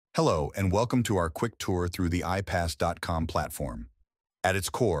Hello, and welcome to our quick tour through the iPaaS.com platform. At its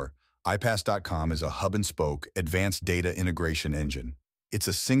core, iPaaS.com is a hub-and-spoke, advanced data integration engine. It's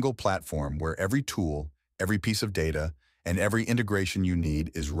a single platform where every tool, every piece of data, and every integration you need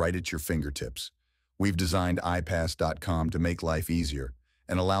is right at your fingertips. We've designed iPaaS.com to make life easier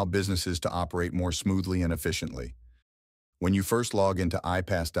and allow businesses to operate more smoothly and efficiently. When you first log into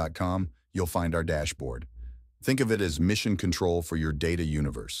iPaaS.com, you'll find our dashboard. Think of it as mission control for your data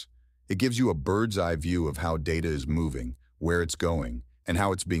universe. It gives you a bird's-eye view of how data is moving, where it's going, and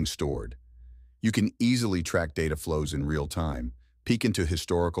how it's being stored. You can easily track data flows in real time, peek into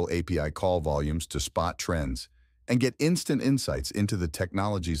historical API call volumes to spot trends, and get instant insights into the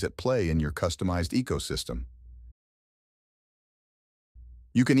technologies at play in your customized ecosystem.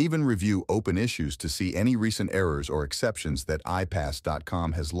 You can even review open issues to see any recent errors or exceptions that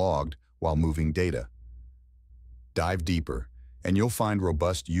iPaaS.com has logged while moving data. Dive deeper, and you'll find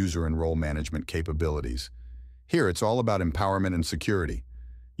robust user and role management capabilities. Here, it's all about empowerment and security.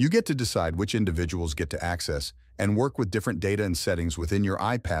 You get to decide which individuals get to access and work with different data and settings within your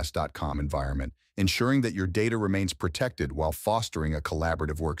iPaaS.com environment, ensuring that your data remains protected while fostering a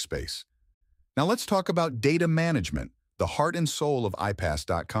collaborative workspace. Now let's talk about data management, the heart and soul of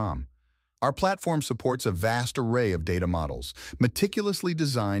iPaaS.com. Our platform supports a vast array of data models, meticulously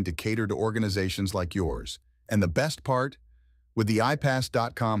designed to cater to organizations like yours. And the best part? With the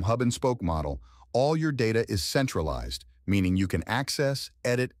iPaaS.com hub-and-spoke model, all your data is centralized, meaning you can access,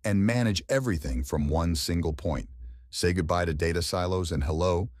 edit, and manage everything from one single point. Say goodbye to data silos and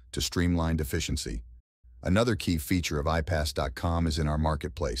hello to streamlined efficiency. Another key feature of iPaaS.com is in our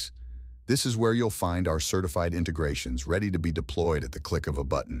marketplace. This is where you'll find our certified integrations ready to be deployed at the click of a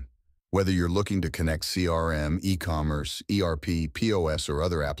button. Whether you're looking to connect CRM, e-commerce, ERP, POS, or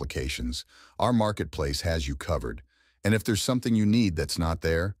other applications, our marketplace has you covered. And if there's something you need that's not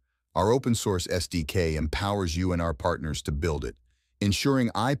there, our open-source SDK empowers you and our partners to build it, ensuring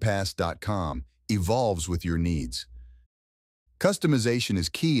iPaaS.com evolves with your needs. Customization is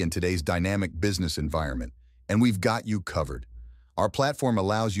key in today's dynamic business environment, and we've got you covered. Our platform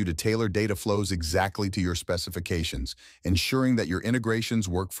allows you to tailor data flows exactly to your specifications, ensuring that your integrations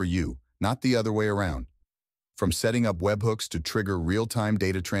work for you, not the other way around. From setting up webhooks to trigger real-time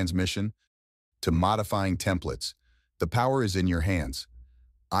data transmission, to modifying templates, the power is in your hands.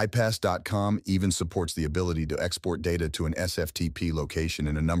 iPaaS.com even supports the ability to export data to an SFTP location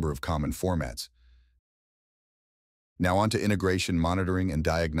in a number of common formats. Now onto integration, monitoring, and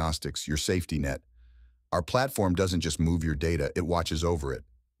diagnostics, your safety net. Our platform doesn't just move your data, it watches over it.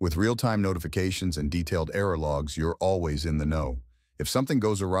 With real-time notifications and detailed error logs, you're always in the know. If something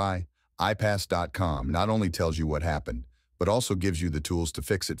goes awry, iPaaS.com not only tells you what happened, but also gives you the tools to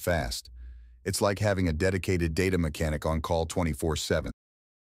fix it fast. It's like having a dedicated data mechanic on call 24/7.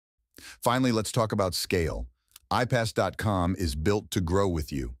 Finally, let's talk about scale. iPaaS.com is built to grow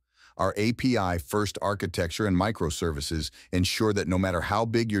with you. Our API-first architecture and microservices ensure that no matter how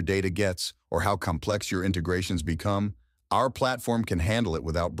big your data gets or how complex your integrations become, our platform can handle it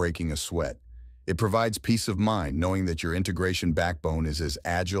without breaking a sweat. It provides peace of mind knowing that your integration backbone is as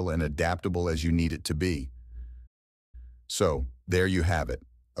agile and adaptable as you need it to be. So, there you have it,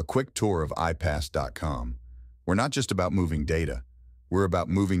 a quick tour of iPaaS.com. We're not just about moving data, we're about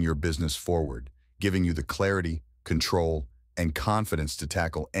moving your business forward, giving you the clarity, control, and confidence to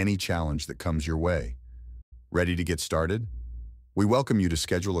tackle any challenge that comes your way. Ready to get started? We welcome you to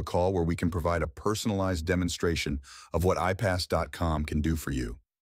schedule a call where we can provide a personalized demonstration of what iPaaS.com can do for you.